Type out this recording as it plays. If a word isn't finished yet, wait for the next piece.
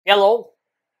Hello,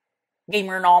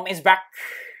 Gamer Nom is back,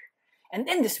 and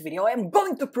in this video I am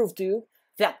going to prove to you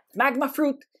that Magma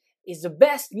fruit is the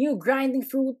best new grinding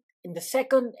fruit in the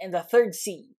second and the third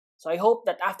sea. So I hope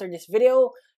that after this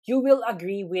video, you will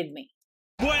agree with me.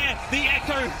 Where the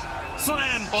echo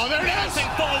slam. Oh, there it is! Bouncing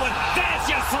forward. There's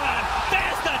your slam.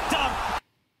 There's the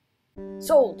dunk.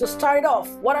 So to start off,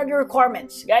 what are the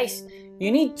requirements? Guys,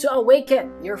 you need to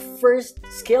awaken your first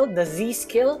skill, the Z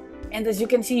skill. And as you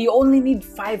can see, you only need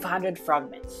 500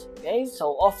 fragments. Okay,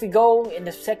 so off we go in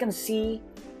the second sea,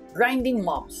 grinding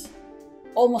mobs.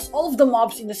 Almost all of the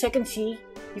mobs in the second sea,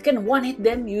 you can one-hit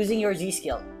them using your Z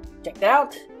skill. Check that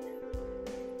out.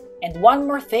 And one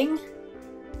more thing,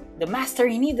 the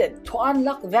mastery needed to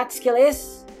unlock that skill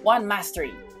is 1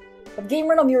 mastery. But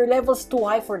Gamer Nom, your level's too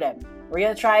high for them. We're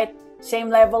gonna try it. Same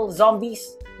level,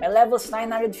 zombies. My level's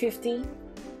 950.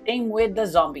 Same with the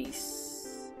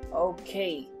zombies.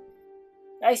 Okay.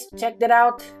 Guys, check that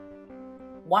out.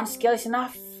 1 skill is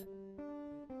enough.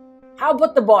 How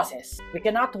about the bosses? We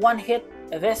cannot one-hit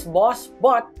this boss,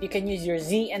 but you can use your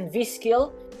Z and V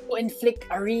skill to inflict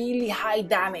a really high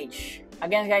damage.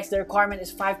 Again guys, the requirement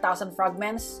is 5,000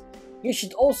 fragments. You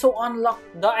should also unlock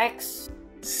the X,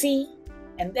 C,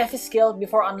 and F skill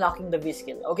before unlocking the V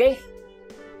skill, okay?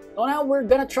 So now we're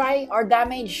gonna try our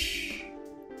damage.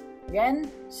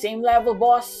 Again, same level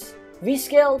boss. V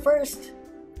skill first.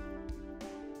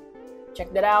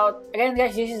 Check that out. Again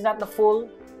guys, this is not the full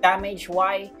damage.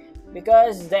 Why?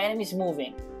 Because the enemy is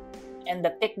moving and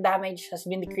the tick damage has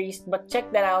been decreased. But check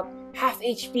that out, half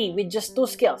HP with just 2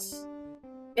 skills.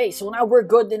 Okay, so now we're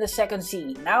good in the second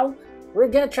C. Now we're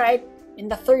gonna try it in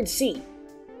the third C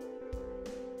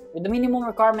with the minimum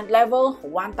requirement level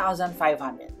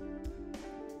 1500.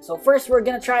 So first we're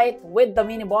gonna try it with the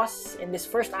mini boss in this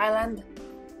first island.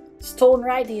 Stone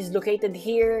Right, he's located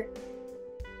here.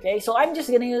 Okay, so I'm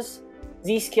just gonna use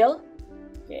Z skill.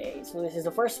 Okay, so this is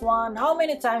the first one. How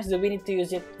many times do we need to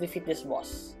use it to defeat this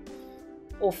boss?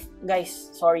 Oof, guys,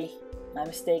 sorry, my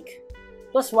mistake.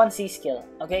 Plus 1 C skill,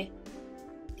 okay?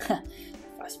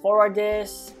 Fast forward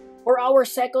this. For our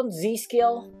second Z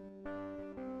skill,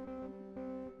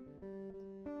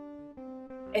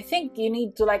 I think you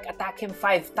need to like attack him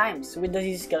 5 times with the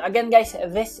Z skill. Again guys,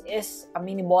 this is a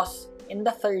mini boss in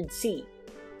the third C.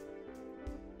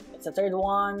 It's the third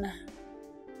one.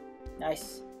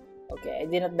 Nice. Okay, I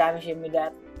did not damage him with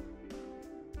that.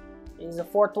 This is the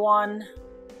fourth one.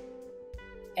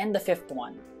 And the fifth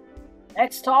one.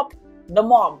 Next up, the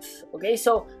mobs. Okay,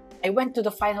 so I went to the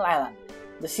final island,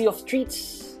 the Sea of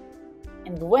Treats,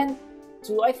 and went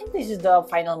to, I think this is the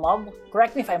final mob.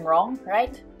 Correct me if I'm wrong,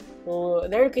 right? So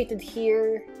they're located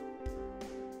here.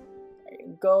 There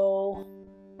you go.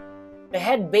 The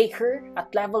head baker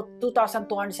at level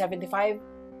 2275.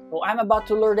 So I'm about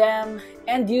to lure them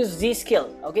and use Z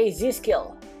skill. Okay, Z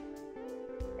skill.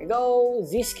 There you go,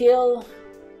 Z skill.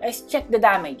 Let's check the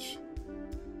damage.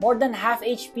 More than half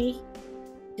HP.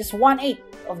 Just 1/8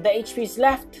 of the HP is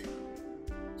left.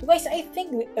 So guys, I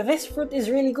think this fruit is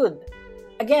really good.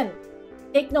 Again,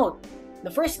 take note.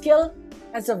 The first skill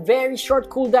has a very short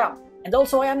cooldown. And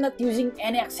also I am not using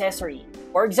any accessory.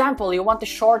 For example, you want to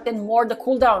shorten more the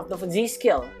cooldown of the Z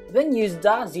skill, then use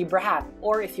the zebra hat.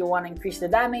 Or if you want to increase the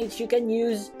damage, you can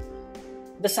use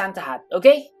the Santa hat,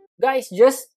 okay? Guys,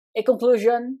 just a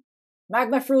conclusion.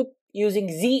 Magma fruit using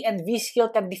Z and V skill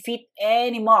can defeat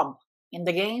any mob in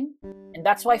the game. And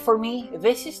that's why for me,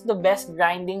 this is the best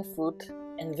grinding fruit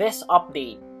in this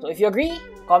update. So if you agree,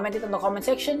 comment it in the comment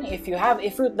section. If you have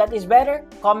a fruit that is better,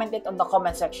 comment it on the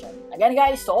comment section. Again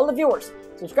guys, to all the viewers,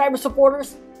 subscribers,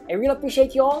 supporters, I really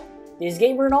appreciate you all. This is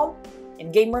Gamer Nom,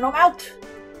 and Gamer Nom out!